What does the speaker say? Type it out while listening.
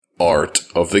Art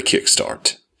of the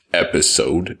Kickstart,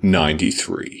 Episode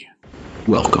 93.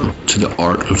 Welcome to the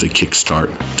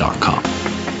artofthekickstart.com,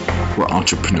 where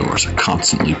entrepreneurs are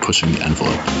constantly pushing the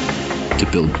envelope to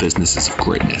build businesses of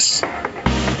greatness.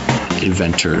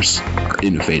 Inventors are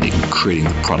innovating and creating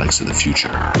the products of the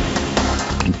future,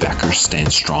 and backers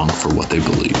stand strong for what they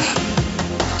believe.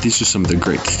 These are some of the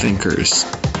great thinkers,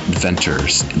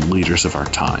 inventors, and leaders of our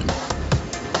time.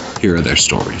 Here are their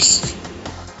stories.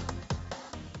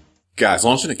 Guys,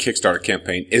 launching a Kickstarter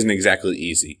campaign isn't exactly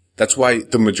easy. That's why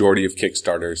the majority of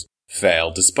Kickstarters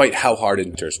fail, despite how hard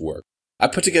inventors work. I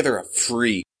put together a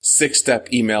free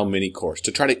 6-step email mini course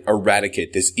to try to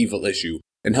eradicate this evil issue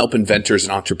and help inventors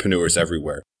and entrepreneurs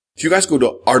everywhere. If you guys go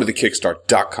to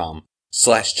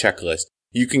artofthekickstart.com/checklist,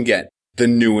 you can get the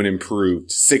new and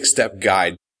improved 6-step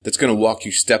guide that's going to walk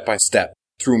you step by step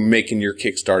through making your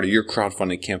Kickstarter, your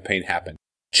crowdfunding campaign happen.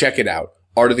 Check it out,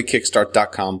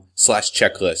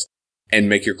 artofthekickstart.com/checklist, and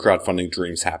make your crowdfunding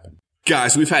dreams happen.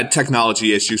 Guys, we've had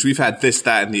technology issues. We've had this,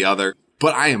 that, and the other,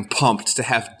 but I am pumped to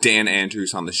have Dan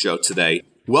Andrews on the show today.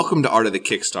 Welcome to Art of the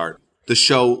Kickstart, the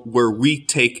show where we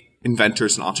take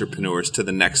inventors and entrepreneurs to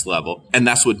the next level, and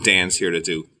that's what Dan's here to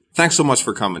do. Thanks so much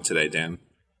for coming today, Dan.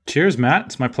 Cheers, Matt.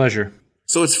 It's my pleasure.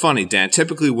 So it's funny, Dan.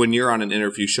 Typically, when you're on an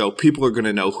interview show, people are going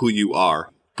to know who you are.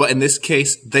 But in this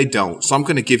case, they don't. So I'm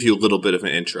going to give you a little bit of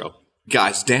an intro.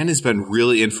 Guys, Dan has been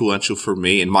really influential for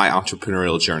me in my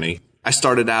entrepreneurial journey. I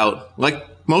started out,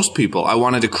 like most people, I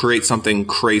wanted to create something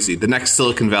crazy, the next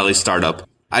Silicon Valley startup.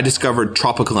 I discovered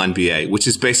TropicalMBA, which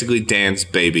is basically Dan's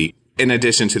baby, in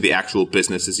addition to the actual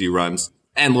businesses he runs,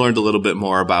 and learned a little bit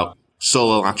more about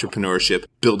solo entrepreneurship,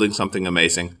 building something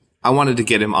amazing. I wanted to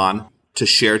get him on to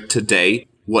share today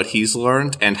what he's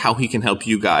learned and how he can help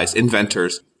you guys,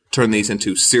 inventors, turn these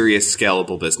into serious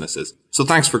scalable businesses. So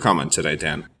thanks for coming today,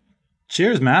 Dan.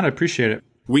 Cheers, Matt. I appreciate it.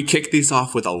 We kick these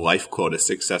off with a life quote, a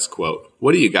success quote.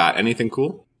 What do you got? Anything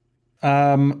cool?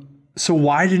 So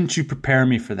why didn't you prepare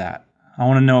me for that? I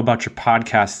want to know about your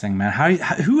podcasting, man.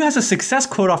 Who has a success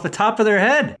quote off the top of their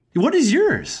head? What is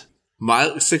yours?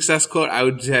 My success quote, I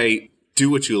would say, do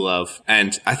what you love.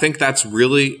 And I think that's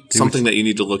really something that you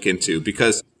need to look into,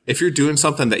 because if you're doing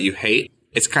something that you hate,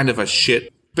 it's kind of a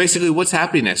shit. Basically, what's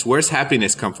happiness? Where's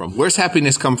happiness come from? Where's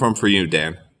happiness come from for you,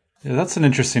 Dan? Yeah, that's an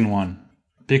interesting one,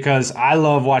 because I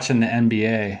love watching the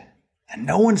NBA, and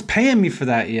no one's paying me for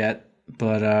that yet.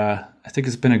 But I think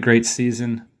it's been a great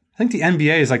season. I think the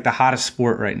NBA is like the hottest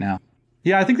sport right now.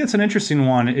 Yeah, I think that's an interesting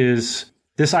one, is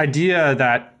this idea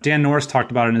that Dan Norris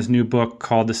talked about in his new book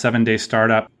called The 7-Day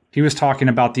Startup. He was talking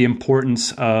about the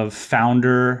importance of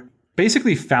founder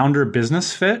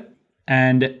business fit.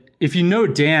 And if you know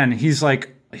Dan, he's got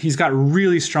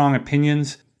really strong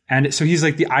opinions. And so he's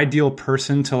like the ideal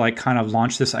person to like kind of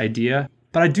launch this idea.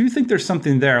 But I do think there's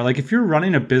something there. Like if you're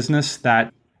running a business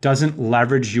that doesn't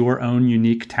leverage your own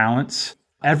unique talents,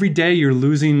 every day you're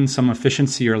losing some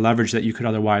efficiency or leverage that you could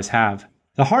otherwise have.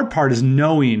 The hard part is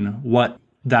knowing what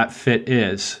that fit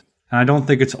is. And I don't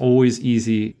think it's always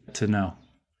easy to know.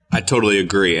 I totally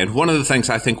agree. And one of the things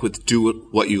I think with do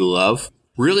what you love,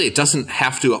 really it doesn't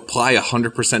have to apply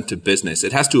 100% to business.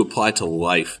 It has to apply to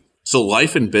life. So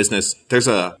life and business, there's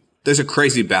a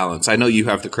crazy balance. I know you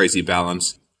have the crazy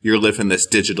balance. You're living this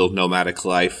digital nomadic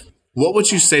life. What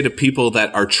would you say to people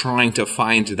that are trying to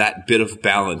find that bit of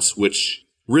balance, which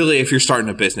really, if you're starting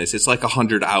a business, it's like a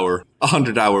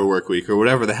 100-hour work week or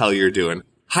whatever the hell you're doing.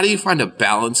 How do you find a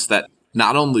balance that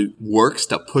not only works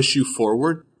to push you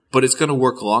forward, but it's going to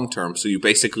work long term so you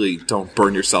basically don't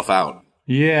burn yourself out?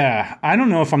 Yeah, I don't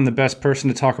know if I'm the best person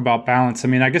to talk about balance. I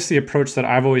mean, I guess the approach that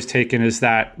I've always taken is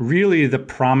that really the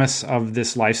promise of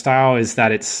this lifestyle is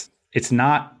that it's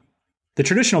not, the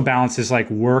traditional balance is like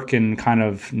work and kind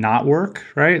of not work,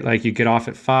 right? Like you get off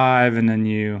at 5 and then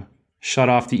you shut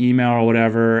off the email or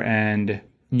whatever and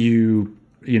you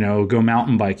go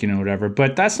mountain bike, whatever.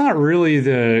 But that's not really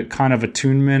the kind of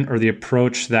attunement or the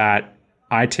approach that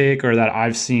I take or that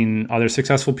I've seen other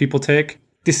successful people take.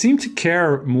 They seem to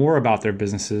care more about their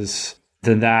businesses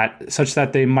than that, such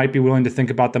that they might be willing to think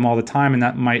about them all the time, and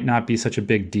that might not be such a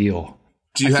big deal.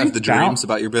 Do you have the dreams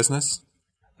about your business?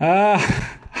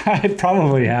 I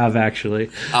probably have, actually.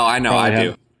 Oh, I know, I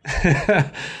do.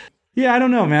 Yeah, I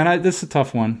don't know, man. This is a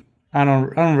tough one. I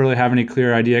don't really have any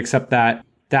clear idea, except that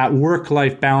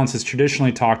work-life balance is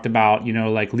traditionally talked about,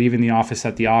 like leaving the office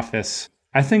at the office.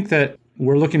 I think that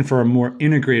we're looking for a more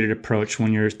integrated approach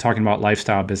when you're talking about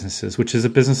lifestyle businesses, which is a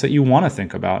business that you want to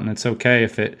think about, and it's okay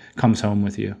if it comes home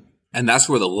with you. And that's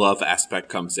where the love aspect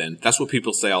comes in. That's what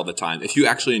people say all the time. If you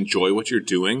actually enjoy what you're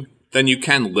doing, then you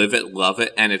can live it, love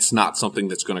it, and it's not something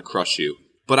that's going to crush you.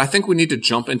 But I think we need to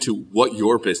jump into what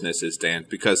your business is, Dan,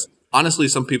 because honestly,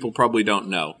 some people probably don't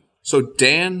know. So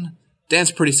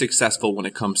Dan's pretty successful when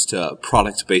it comes to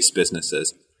product-based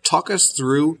businesses. Talk us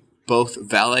through both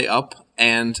Valet Up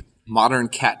and Modern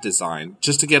Cat Design,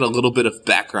 just to get a little bit of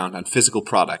background on physical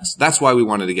products. That's why we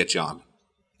wanted to get you on.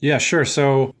 Yeah, sure.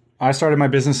 So I started my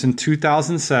business in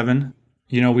 2007.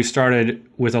 We started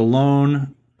with a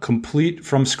loan, complete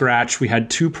from scratch. We had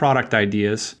 2 product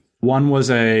ideas. One was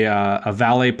a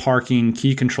valet parking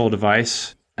key control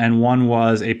device, and one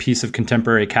was a piece of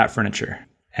contemporary cat furniture.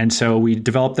 And so we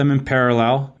developed them in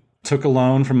parallel, took a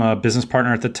loan from a business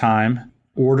partner at the time,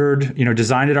 ordered,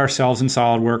 designed it ourselves in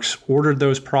SolidWorks, ordered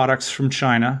those products from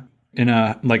China in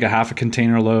a half a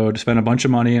container load, spent a bunch of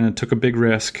money, and it took a big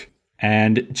risk,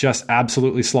 and just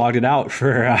absolutely slogged it out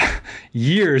for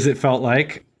years, it felt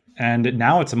like. And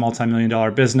now it's a multi-million-dollar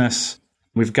business.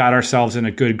 We've got ourselves in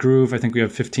a good groove. I think we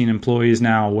have 15 employees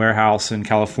now, a warehouse in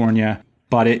California.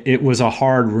 But it was a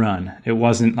hard run. It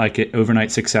wasn't like an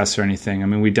overnight success or anything. I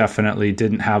mean, we definitely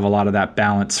didn't have a lot of that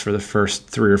balance for the first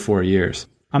 3 or 4 years.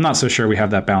 I'm not so sure we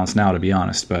have that balance now, to be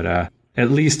honest. But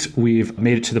at least we've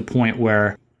made it to the point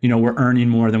where, we're earning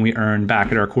more than we earn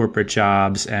back at our corporate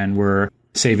jobs, and we're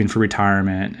saving for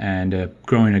retirement and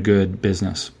growing a good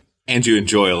business. And you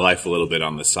enjoy life a little bit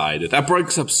on the side. That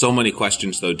brings up so many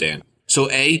questions, though, Dan. So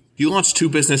you launched 2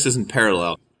 businesses in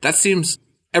parallel.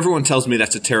 Everyone tells me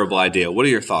that's a terrible idea. What are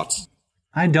your thoughts?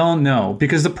 I don't know,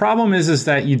 because the problem is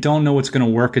that you don't know what's going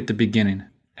to work at the beginning.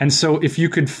 And so if you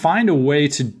could find a way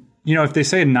to, if they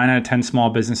say 9 out of 10 small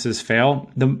businesses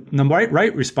fail, the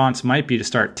right response might be to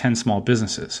start 10 small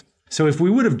businesses. So if we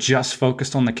would have just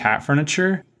focused on the cat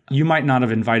furniture, you might not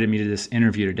have invited me to this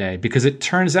interview today, because it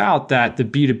turns out that the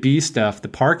B2B stuff, the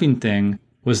parking thing,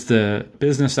 was the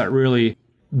business that really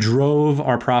drove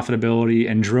our profitability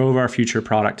and drove our future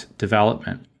product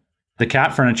development. The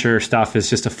cat furniture stuff is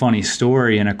just a funny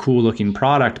story and a cool looking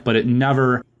product, but it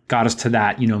never got us to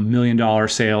that, $1 million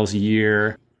sales a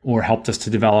year or helped us to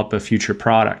develop a future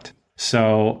product.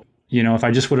 So, if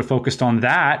I just would have focused on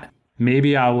that,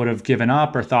 maybe I would have given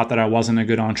up or thought that I wasn't a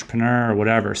good entrepreneur or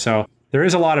whatever. So there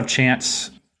is a lot of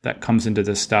chance that comes into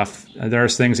this stuff.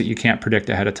 There's things that you can't predict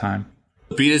ahead of time.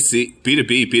 B2C,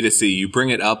 B2B, B2C, you bring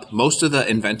it up. Most of the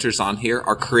inventors on here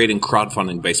are creating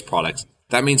crowdfunding-based products.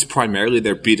 That means primarily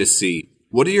they're B2C.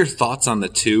 What are your thoughts on the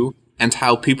two, and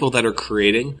how people that are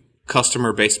creating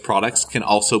customer-based products can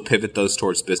also pivot those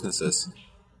towards businesses?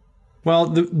 Well,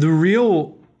 the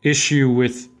real issue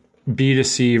with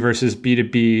B2C versus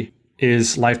B2B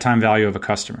is lifetime value of a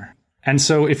customer. And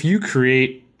so if you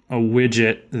create a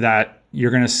widget that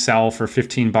you're going to sell for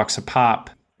 $15 a pop,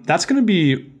 that's going to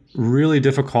be really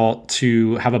difficult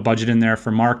to have a budget in there for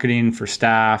marketing, for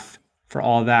staff, for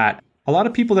all that. A lot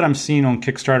of people that I'm seeing on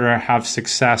Kickstarter have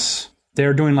success.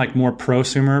 They're doing like more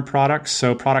prosumer products.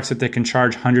 So products that they can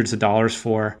charge hundreds of dollars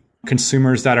for.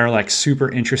 Consumers that are like super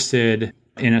interested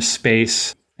in a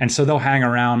space. And so they'll hang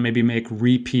around, maybe make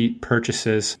repeat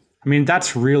purchases. I mean,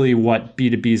 that's really what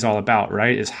B2B is all about,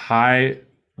 right? Is high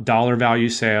dollar value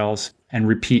sales and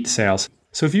repeat sales.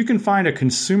 So if you can find a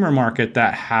consumer market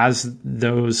that has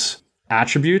those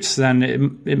attributes, then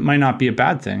it might not be a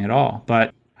bad thing at all.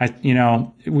 But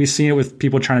we see it with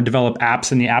people trying to develop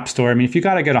apps in the App Store. I mean, if you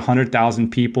got to get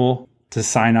 100,000 people to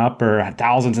sign up or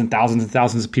thousands and thousands and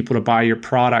thousands of people to buy your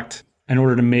product in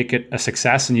order to make it a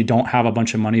success, and you don't have a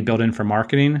bunch of money built in for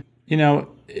marketing,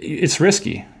 it's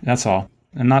risky. That's all.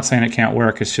 I'm not saying it can't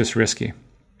work. It's just risky.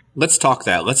 Let's talk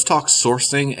that. Let's talk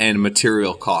sourcing and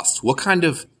material costs. What kind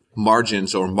of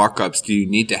margins or markups do you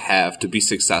need to have to be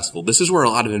successful? This is where a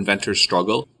lot of inventors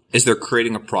struggle, is they're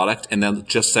creating a product and they'll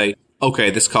just say,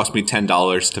 okay, this cost me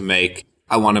 $10 to make.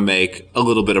 I want to make a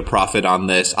little bit of profit on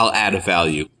this. I'll add a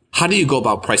value. How do you go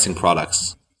about pricing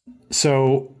products?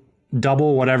 So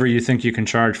double whatever you think you can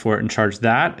charge for it and charge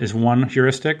that is one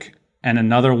heuristic. And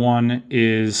another one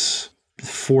is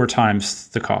 4 times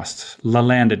the cost, the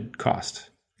landed cost.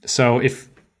 So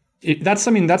that's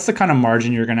the kind of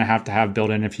margin you're going to have built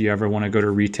in if you ever want to go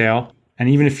to retail. And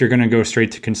even if you're going to go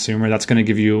straight to consumer, that's going to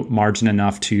give you margin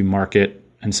enough to market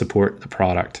and support the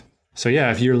product. So yeah,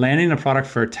 if you're landing a product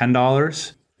for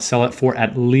 $10, sell it for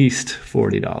at least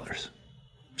 $40.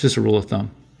 Just a rule of thumb.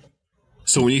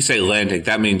 So when you say landing,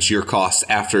 that means your cost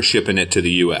after shipping it to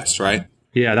the US, right?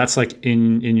 Yeah, that's like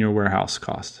in your warehouse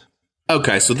cost.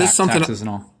 Okay, so this is something taxes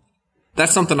and all.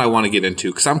 That's something I want to get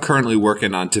into because I'm currently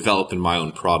working on developing my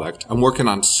own product. I'm working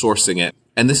on sourcing it.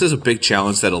 And this is a big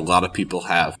challenge that a lot of people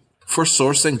have. For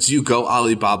sourcing, do you go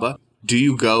Alibaba? Do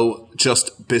you go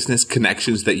just business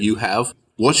connections that you have?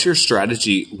 What's your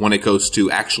strategy when it goes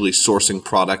to actually sourcing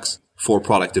products for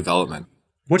product development?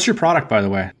 What's your product, by the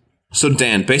way? So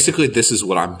Dan, basically this is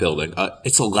what I'm building.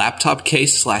 It's a laptop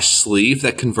case / sleeve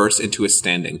that converts into a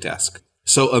standing desk.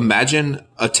 So imagine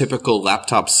a typical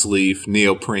laptop sleeve,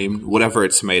 neoprene, whatever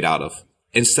it's made out of.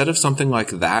 Instead of something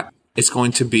like that, it's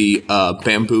going to be a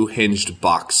bamboo hinged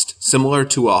boxed, similar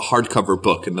to a hardcover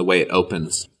book in the way it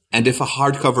opens. And if a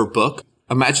hardcover book,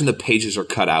 imagine the pages are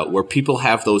cut out where people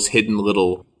have those hidden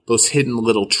little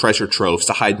treasure troves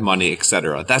to hide money,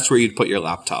 etc. That's where you'd put your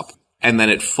laptop. And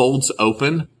then it folds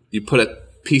open, you put a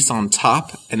piece on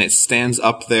top, and it stands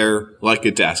up there like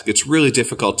a desk. It's really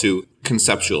difficult to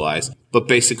conceptualize, but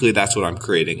basically that's what I'm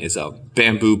creating, is a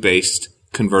bamboo-based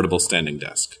convertible standing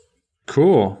desk.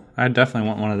 Cool. I definitely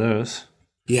want one of those.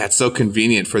 Yeah, it's so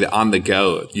convenient for the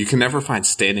on-the-go. You can never find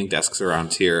standing desks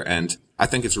around here, and I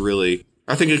think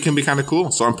it can be kind of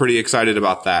cool. So I'm pretty excited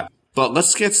about that. But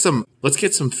let's get some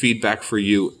feedback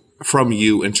from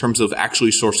you in terms of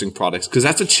actually sourcing products, because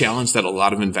that's a challenge that a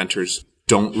lot of inventors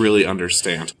don't really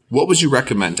understand. What would you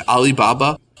recommend?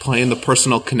 Alibaba, playing the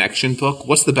personal connection book?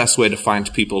 What's the best way to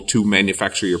find people to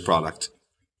manufacture your product?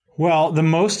 Well, the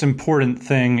most important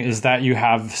thing is that you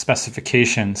have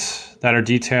specifications that are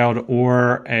detailed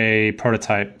or a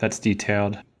prototype that's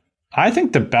detailed. I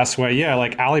think the best way,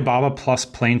 like Alibaba plus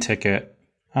plane ticket.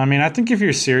 I mean, I think if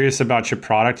you're serious about your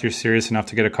product, you're serious enough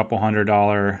to get a couple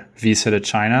 $100 visa to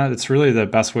China. That's really the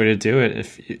best way to do it.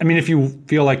 If you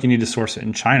feel like you need to source it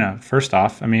in China, first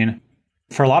off,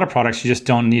 for a lot of products, you just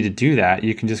don't need to do that.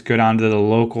 You can just go down to the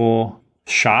local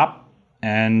shop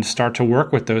and start to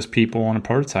work with those people on a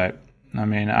prototype.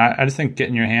 I just think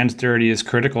getting your hands dirty is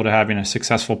critical to having a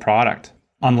successful product.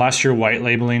 Unless you're white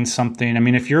labeling something.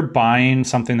 If you're buying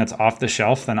something that's off the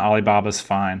shelf, then Alibaba's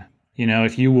fine.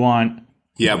 If you want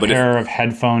a pair of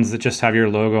headphones that just have your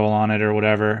logo on it or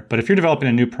whatever. But if you're developing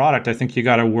a new product, I think you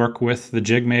got to work with the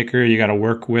jig maker, you got to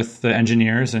work with the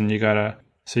engineers, and you got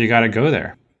to go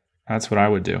there. That's what I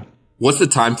would do. What's the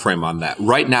time frame on that?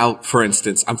 Right now, for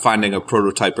instance, I'm finding a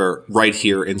prototyper right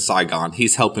here in Saigon.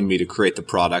 He's helping me to create the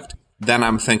product. Then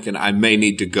I'm thinking I may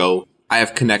need to go. I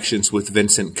have connections with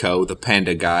Vincent Koh, the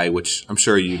panda guy, which I'm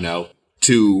sure you know,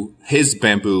 to his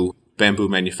bamboo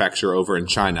manufacturer over in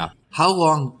China. How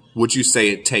long would you say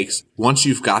it takes once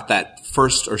you've got that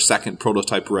first or second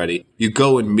prototype ready? You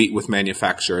go and meet with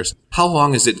manufacturers. How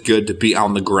long is it good to be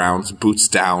on the ground, boots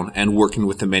down, and working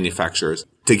with the manufacturers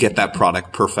to get that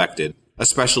product perfected,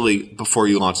 especially before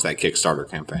you launch that Kickstarter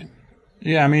campaign?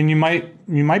 Yeah, you might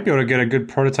be able to get a good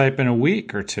prototype in a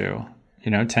week or two.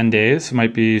 10 days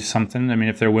might be something.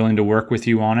 If they're willing to work with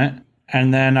you on it.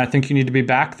 And then I think you need to be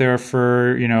back there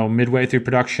for, midway through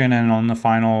production and on the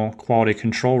final quality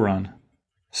control run.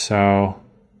 So,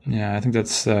 yeah, I think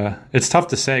that's, it's tough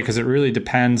to say because it really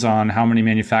depends on how many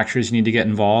manufacturers you need to get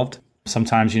involved.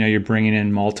 Sometimes, you're bringing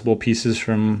in multiple pieces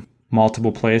from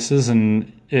multiple places,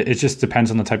 and it just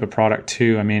depends on the type of product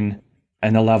too.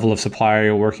 And the level of supplier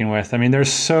you're working with.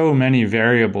 There's so many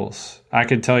variables. I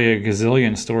could tell you a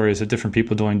gazillion stories of different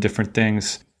people doing different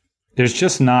things. There's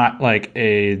just not like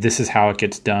this is how it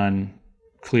gets done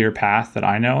clear path that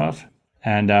I know of.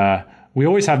 And, we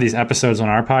always have these episodes on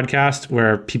our podcast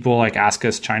where people ask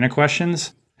us China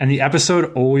questions, and the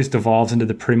episode always devolves into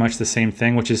pretty much the same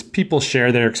thing, which is people share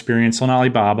their experience on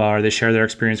Alibaba, or they share their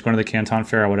experience going to the Canton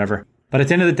Fair or whatever. But at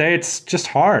the end of the day, it's just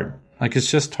hard. It's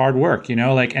just hard work,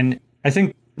 and I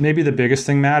think maybe the biggest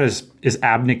thing, Matt, is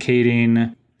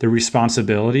abdicating the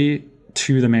responsibility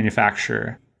to the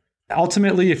manufacturer.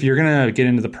 Ultimately, if you're going to get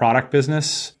into the product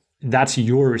business, that's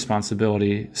your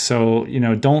responsibility. So,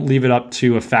 don't leave it up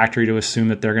to a factory to assume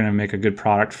that they're going to make a good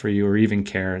product for you or even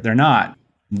care. They're not.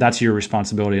 That's your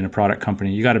responsibility in a product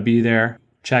company. You got to be there,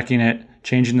 checking it,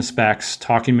 changing the specs,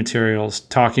 talking materials,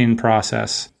 talking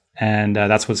process. And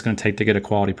that's what it's going to take to get a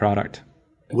quality product.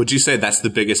 Would you say that's the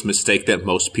biggest mistake that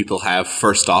most people have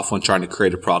first off when trying to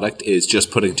create a product, is just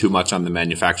putting too much on the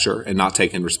manufacturer and not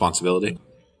taking responsibility?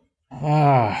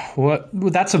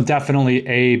 That's definitely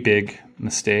a big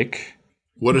mistake.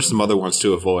 What are some other ones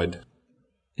to avoid?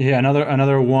 Yeah,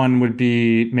 another one would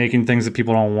be making things that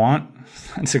people don't want.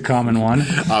 That's a common one.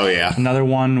 Oh yeah. Another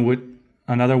one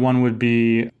would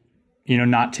be,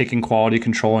 not taking quality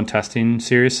control and testing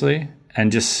seriously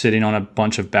and just sitting on a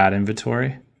bunch of bad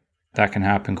inventory. That can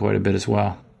happen quite a bit as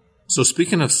well. So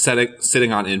speaking of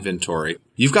sitting on inventory,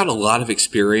 you've got a lot of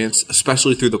experience,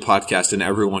 especially through the podcast and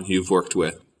everyone you've worked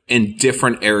with, in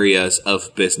different areas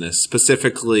of business,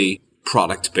 specifically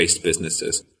product-based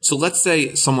businesses. So let's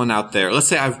say someone out there,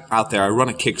 I run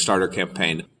a Kickstarter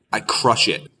campaign, I crush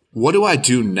it. What do I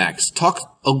do next?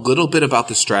 Talk a little bit about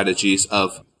the strategies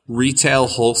of retail,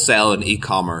 wholesale, and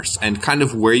e-commerce, and kind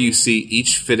of where you see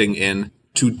each fitting in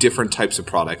to different types of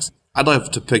products. I'd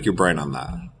love to pick your brain on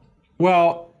that.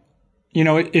 Well,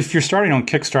 if you're starting on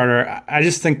Kickstarter, I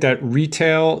just think that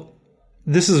retail,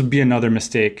 this would be another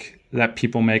mistake that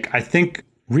people make. I think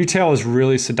retail is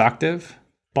really seductive,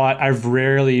 but I've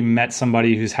rarely met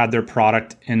somebody who's had their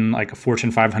product in like a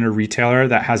Fortune 500 retailer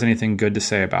that has anything good to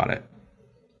say about it.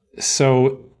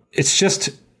 So it's just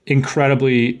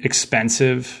incredibly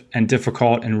expensive and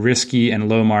difficult and risky and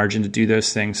low margin to do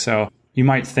those things. So you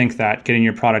might think that getting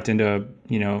your product into,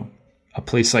 a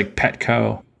place like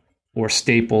Petco or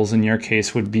Staples in your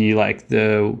case would be like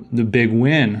the big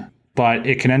win, but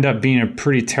it can end up being a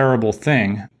pretty terrible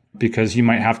thing because you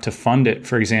might have to fund it.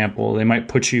 For example, they might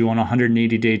put you on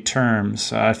 180-day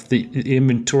terms. If the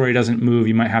inventory doesn't move,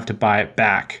 you might have to buy it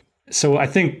back. So I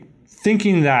think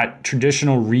thinking that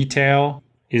traditional retail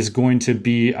is going to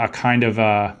be a kind of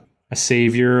a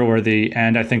savior or the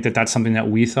end, I think that that's something that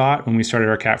we thought when we started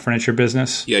our cat furniture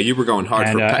business. Yeah, you were going hard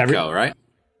for Petco, right?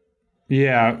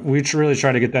 Yeah, we really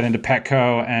tried to get that into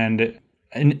Petco, and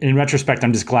in retrospect,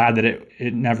 I'm just glad that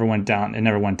it never went down. It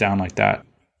never went down like that.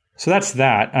 So that's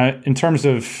that. In terms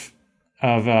of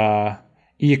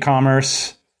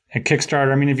e-commerce and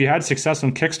Kickstarter, I mean, if you had success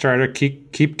on Kickstarter,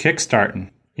 keep kickstarting.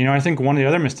 I think one of the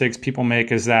other mistakes people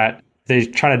make is that they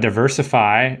try to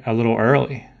diversify a little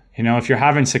early. If you're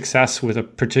having success with a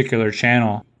particular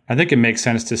channel, I think it makes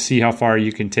sense to see how far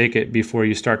you can take it before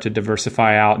you start to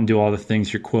diversify out and do all the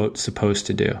things you're, quote, supposed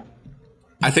to do.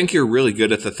 I think you're really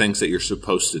good at the things that you're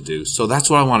supposed to do. So that's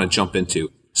what I want to jump into.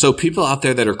 So people out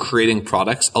there that are creating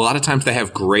products, a lot of times they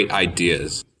have great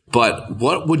ideas. But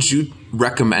what would you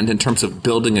recommend in terms of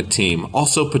building a team?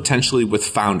 Also potentially with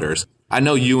founders. I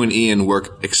know you and Ian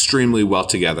work extremely well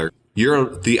together.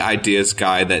 You're the ideas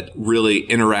guy that really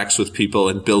interacts with people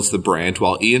and builds the brand,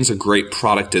 while Ian's a great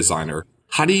product designer.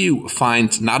 How do you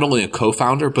find not only a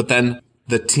co-founder, but then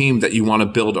the team that you want to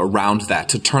build around that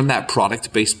to turn that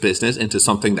product-based business into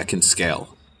something that can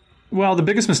scale? Well, the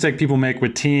biggest mistake people make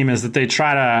with team is that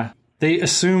they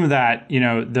assume that,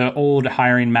 the old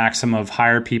hiring maxim of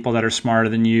hire people that are smarter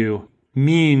than you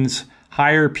means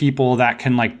hire people that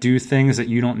can do things that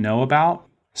you don't know about.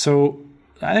 So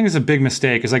I think it's a big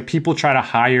mistake is people try to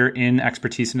hire in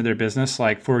expertise into their business.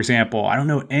 Like, for example, I don't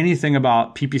know anything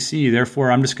about PPC, therefore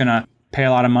I'm just going to pay a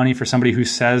lot of money for somebody who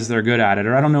says they're good at it.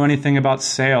 Or I don't know anything about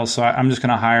sales, so I'm just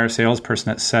going to hire a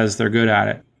salesperson that says they're good at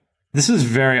it. This is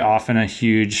very often a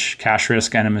huge cash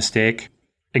risk and a mistake.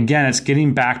 Again, it's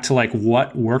getting back to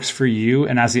what works for you,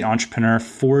 and as the entrepreneur,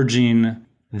 forging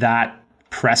that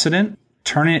precedent,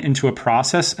 turning it into a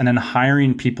process, and then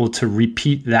hiring people to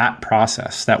repeat that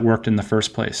process that worked in the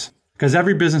first place. Because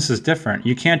every business is different.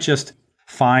 You can't just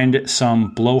find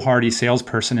some blowhardy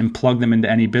salesperson and plug them into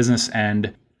any business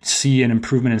and see an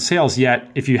improvement in sales. Yet,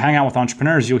 if you hang out with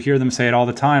entrepreneurs, you'll hear them say it all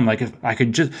the time. If I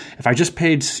just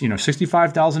paid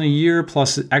 $65,000 a year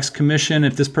plus X commission,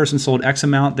 if this person sold X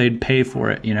amount, they'd pay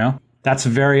for it. That's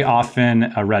very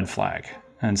often a red flag.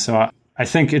 And so I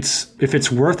think if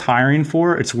it's worth hiring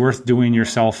for, it's worth doing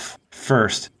yourself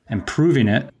first, improving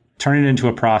it, turning it into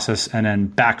a process, and then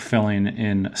backfilling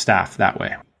in staff that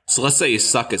way. So let's say you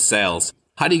suck at sales.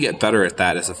 How do you get better at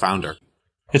that as a founder?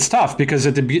 It's tough because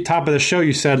at the top of the show,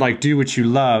 you said do what you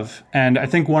love. And I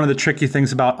think one of the tricky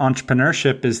things about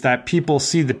entrepreneurship is that people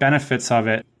see the benefits of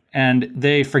it and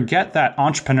they forget that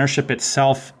entrepreneurship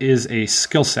itself is a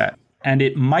skill set and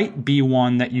it might be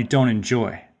one that you don't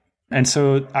enjoy. And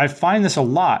so I find this a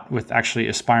lot with actually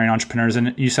aspiring entrepreneurs.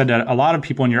 And you said that a lot of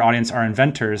people in your audience are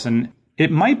inventors, and it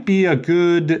might be a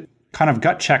good kind of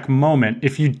gut check moment.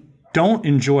 If you don't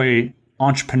enjoy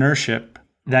entrepreneurship,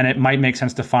 then it might make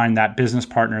sense to find that business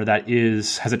partner that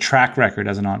has a track record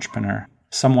as an entrepreneur,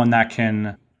 someone that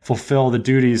can fulfill the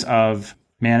duties of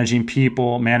managing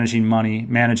people, managing money,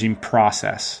 managing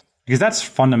process. Because that's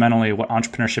fundamentally what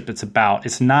entrepreneurship is about.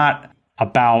 It's not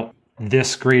about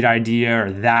this great idea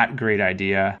or that great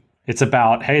idea. It's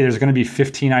about, hey, there's going to be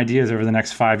 15 ideas over the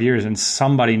next 5 years and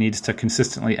somebody needs to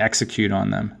consistently execute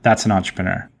on them. That's an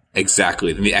entrepreneur.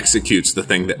 Exactly. And the execute's the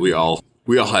thing that we all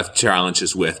have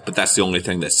challenges with, but that's the only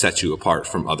thing that sets you apart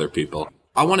from other people.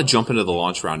 I want to jump into the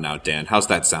launch round now, Dan. How's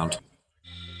that sound?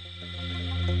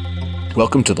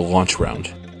 Welcome to the launch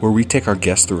round, where we take our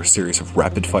guests through a series of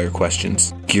rapid-fire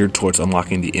questions geared towards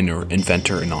unlocking the inner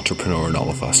inventor and entrepreneur in all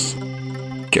of us.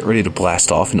 Get ready to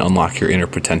blast off and unlock your inner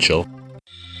potential.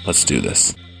 Let's do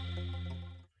this.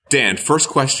 Dan, first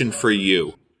question for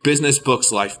you. Business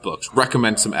books, life books.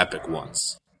 Recommend some epic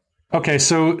ones. Okay,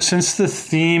 so since the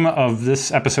theme of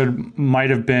this episode might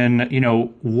have been,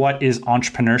 what is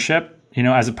entrepreneurship,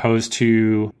 as opposed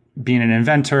to being an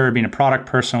inventor, being a product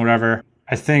person, whatever,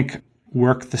 I think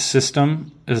Work the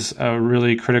System is a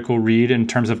really critical read in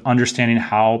terms of understanding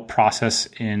how process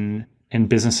in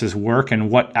businesses work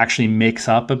and what actually makes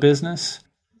up a business.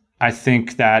 I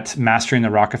think that Mastering the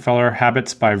Rockefeller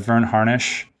Habits by Vern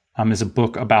Harnish is a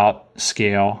book about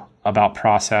scale, about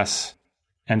process.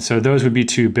 And so those would be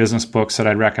two business books that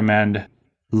I'd recommend.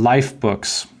 Life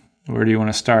books, where do you want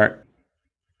to start?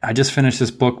 I just finished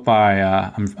this book by,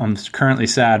 I'm currently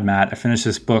sad, Matt. I finished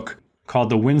this book called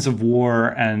The Winds of War,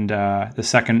 and the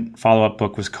second follow-up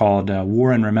book was called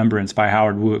War and Remembrance by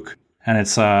Howard Wook. And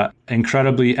it's an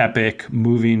incredibly epic,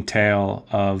 moving tale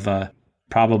of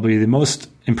probably the most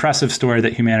impressive story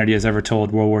that humanity has ever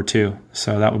told, World War II.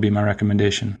 So that would be my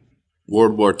recommendation.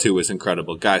 World War II is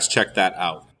incredible. Guys, check that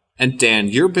out. And Dan,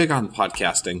 you're big on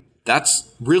podcasting.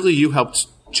 That's really, you helped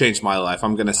change my life.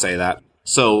 I'm going to say that.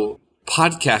 So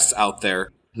podcasts out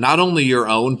there, not only your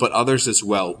own, but others as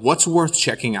well. What's worth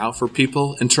checking out for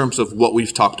people in terms of what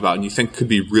we've talked about and you think could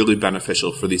be really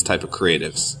beneficial for these type of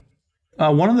creatives?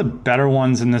 One of the better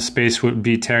ones in this space would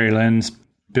be Terry Lynn's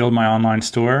Build My Online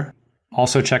Store.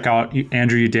 Also check out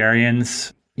Andrew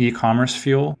Udarian's E-commerce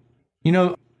Fuel. You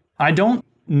know, I don't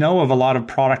know of a lot of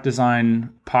product design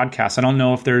podcasts. I don't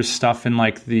know if there's stuff in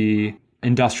like the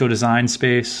industrial design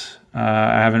space.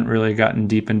 I haven't really gotten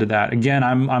deep into that. Again,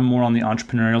 I'm more on the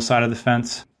entrepreneurial side of the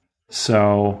fence.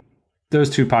 So those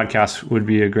two podcasts would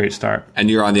be a great start. And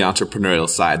you're on the entrepreneurial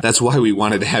side. That's why we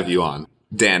wanted to have you on.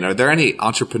 Dan, are there any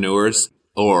entrepreneurs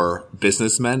or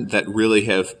businessmen that really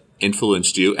have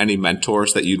influenced you? Any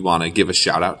mentors that you'd want to give a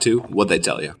shout out to? What'd they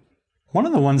tell you? One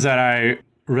of the ones that I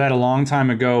read a long time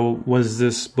ago was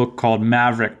this book called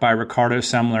Maverick by Ricardo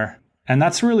Semler. And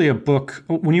that's really a book.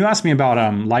 When you ask me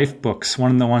about life books,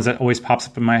 one of the ones that always pops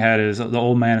up in my head is The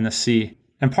Old Man and the Sea.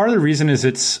 And part of the reason is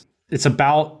it's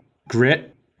about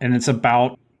grit, and it's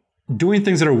about doing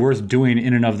things that are worth doing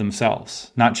in and of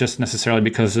themselves, not just necessarily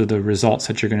because of the results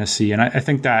that you're going to see. And I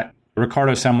think that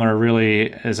Ricardo Semler really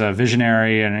is a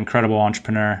visionary and incredible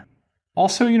entrepreneur.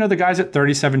 Also, you know, the guys at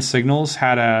 37 Signals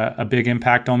had a big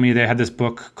impact on me. They had this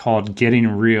book called Getting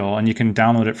Real, and you can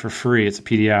download it for free. It's a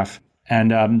PDF.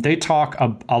 And they talk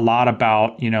a lot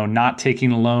about, you know, not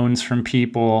taking loans from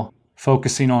people,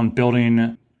 focusing on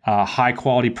building high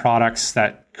quality products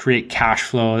that create cash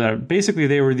flow. Basically,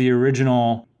 they were the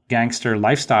original gangster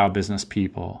lifestyle business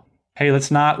people. Hey, let's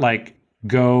not like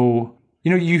go,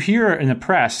 you know, you hear in the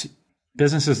press,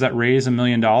 businesses that raise $1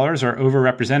 million are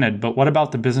overrepresented, but what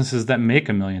about the businesses that make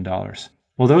 $1 million?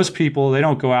 Well, those people, they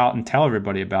don't go out and tell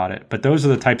everybody about it, but those are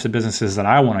the types of businesses that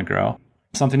I want to grow.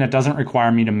 Something that doesn't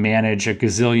require me to manage a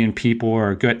gazillion people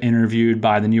or get interviewed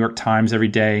by the New York Times every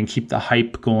day and keep the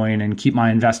hype going and keep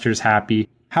my investors happy.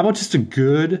 How about just a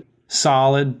good,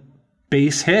 solid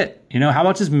base hit? You know, how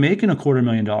about just making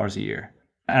 $250,000 a year?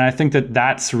 And I think that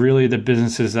that's really the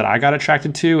businesses that I got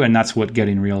attracted to, and that's what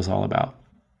Getting Real is all about.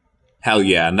 Hell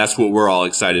yeah, and that's what we're all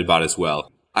excited about as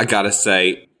well. I gotta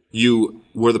say, you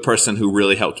were the person who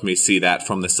really helped me see that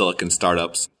from the Silicon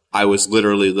startups. I was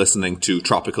literally listening to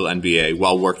TropicalMBA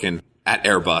while working at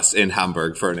Airbus in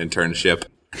Hamburg for an internship.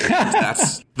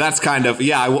 That's kind of,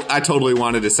 yeah, I totally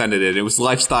wanted to send it in. It was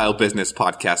Lifestyle Business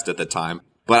Podcast at the time.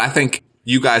 But I think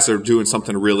you guys are doing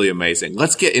something really amazing.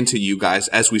 Let's get into you guys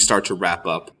as we start to wrap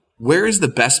up. Where is the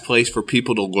best place for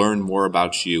people to learn more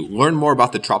about you? Learn more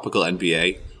about the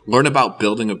TropicalMBA? Learn about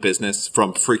building a business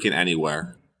from freaking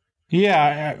anywhere?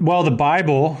 Yeah, well, the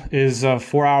Bible is a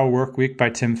 4-Hour Work Week by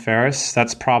Tim Ferriss.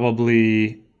 That's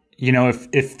probably, you know,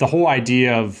 if the whole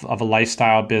idea of a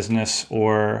lifestyle business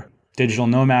or digital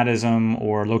nomadism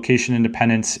or location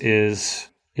independence is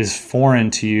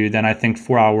foreign to you, then I think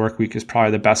 4-Hour Work Week is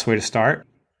probably the best way to start.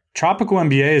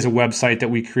 TropicalMBA is a website that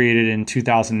we created in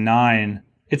 2009.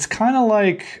 It's kind of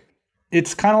like if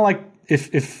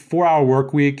 4-Hour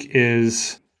Work Week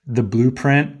is the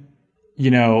blueprint,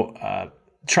 you know,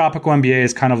 TropicalMBA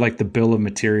is kind of like the bill of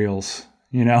materials.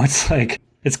 You know, it's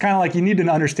kind of like you need to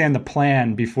understand the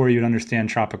plan before you'd understand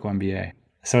TropicalMBA.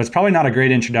 So it's probably not a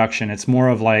great introduction. It's more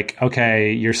of like,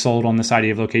 okay, you're sold on this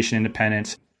idea of location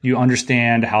independence. You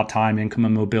understand how time, income,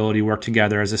 and mobility work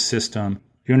together as a system.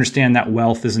 You understand that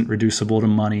wealth isn't reducible to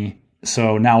money.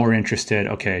 So now we're interested.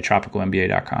 Okay,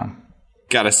 TropicalMBA.com.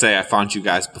 Gotta say, I found you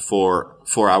guys before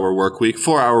 4-Hour Work Week.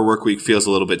 4-Hour Work Week feels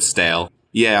a little bit stale.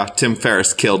 Yeah, Tim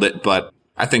Ferriss killed it, but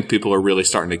I think people are really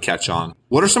starting to catch on.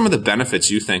 What are some of the benefits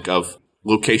you think of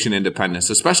location independence,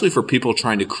 especially for people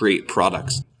trying to create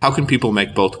products? How can people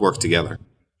make both work together?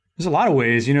 There's a lot of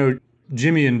ways. You know,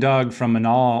 Jimmy and Doug from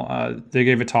Manal, they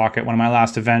gave a talk at one of my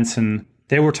last events, and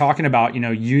they were talking about, you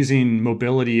know, using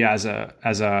mobility as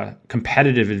a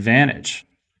competitive advantage.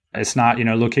 It's not, you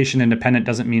know, location independent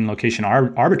doesn't mean location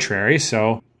arbitrary.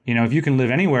 So If you can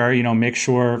live anywhere, make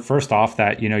sure first off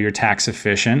that, you're tax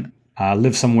efficient,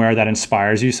 live somewhere that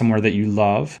inspires you, somewhere that you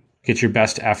love, get your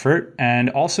best effort. And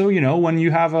also, when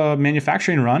you have a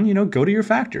manufacturing run, go to your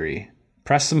factory,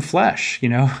 press some flesh,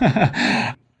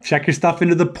 check your stuff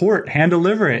into the port, hand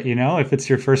deliver it, if it's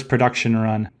your first production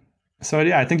run. So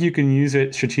yeah, I think you can use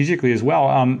it strategically as well.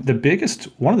 One of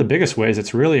the biggest ways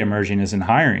it's really emerging is in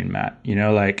hiring, Matt. You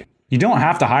don't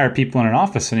have to hire people in an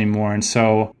office anymore. And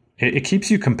so it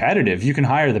keeps you competitive. You can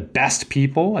hire the best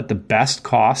people at the best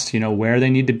cost, where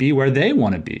they need to be, where they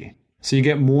want to be. So you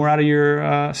get more out of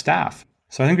your staff.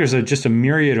 So I think there's just a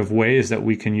myriad of ways that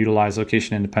we can utilize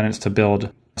location independence to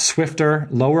build swifter,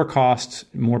 lower cost,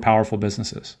 more powerful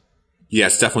businesses. Yeah,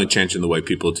 it's definitely changing the way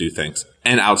people do things.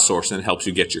 And outsourcing helps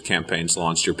you get your campaigns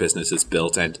launched, your businesses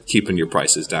built, and keeping your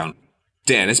prices down.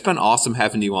 Dan, it's been awesome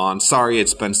having you on. Sorry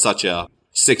it's been such a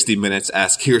 60 minutes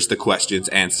ask, here's the questions,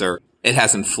 answer. It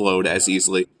hasn't flowed as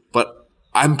easily, but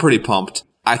I'm pretty pumped.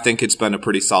 I think it's been a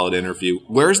pretty solid interview.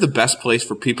 Where's the best place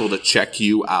for people to check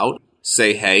you out?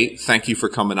 Say, hey, thank you for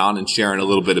coming on and sharing a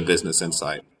little bit of business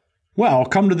insight. Well,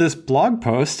 come to this blog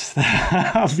post.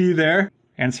 I'll be there.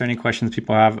 Answer any questions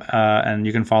people have, and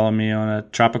you can follow me on a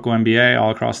TropicalMBA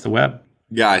all across the web.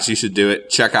 Guys, you should do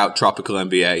it. Check out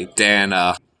TropicalMBA. Dan,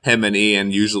 him and Ian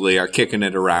usually are kicking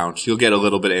it around. You'll get a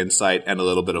little bit of insight and a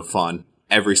little bit of fun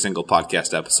every single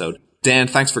podcast episode. Dan,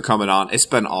 thanks for coming on. It's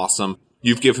been awesome.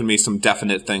 You've given me some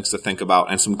definite things to think about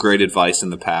and some great advice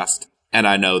in the past, and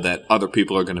I know that other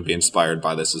people are going to be inspired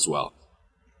by this as well.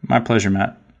 My pleasure,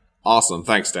 Matt. Awesome.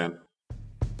 Thanks, Dan.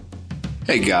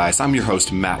 Hey guys, I'm your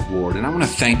host, Matt Ward, and I want to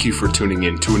thank you for tuning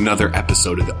in to another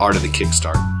episode of The Art of the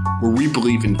Kickstart, where we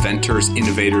believe inventors,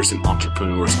 innovators, and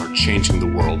entrepreneurs are changing the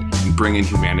world and bringing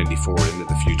humanity forward into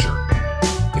the future.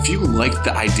 If you liked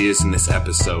the ideas in this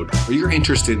episode, or you're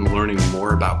interested in learning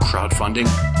more about crowdfunding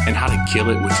and how to kill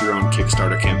it with your own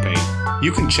Kickstarter campaign,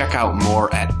 you can check out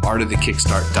more at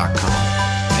artofthekickstart.com.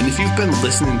 And if you've been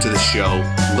listening to the show,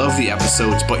 love the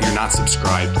episodes, but you're not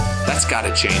subscribed, that's got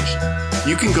to change.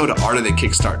 You can go to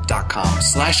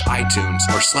artofthekickstart.com/iTunes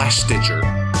or /Stitcher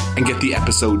and get the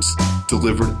episodes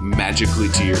delivered magically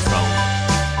to your phone.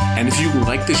 And if you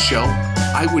like the show,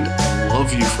 I would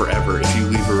love you forever if you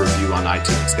leave a review on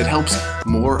iTunes. It helps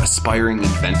more aspiring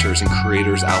inventors and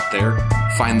creators out there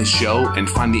find the show and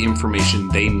find the information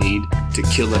they need to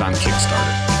kill it on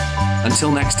Kickstarter.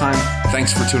 Until next time,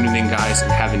 thanks for tuning in, guys,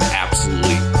 and have an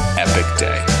absolutely epic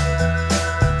day.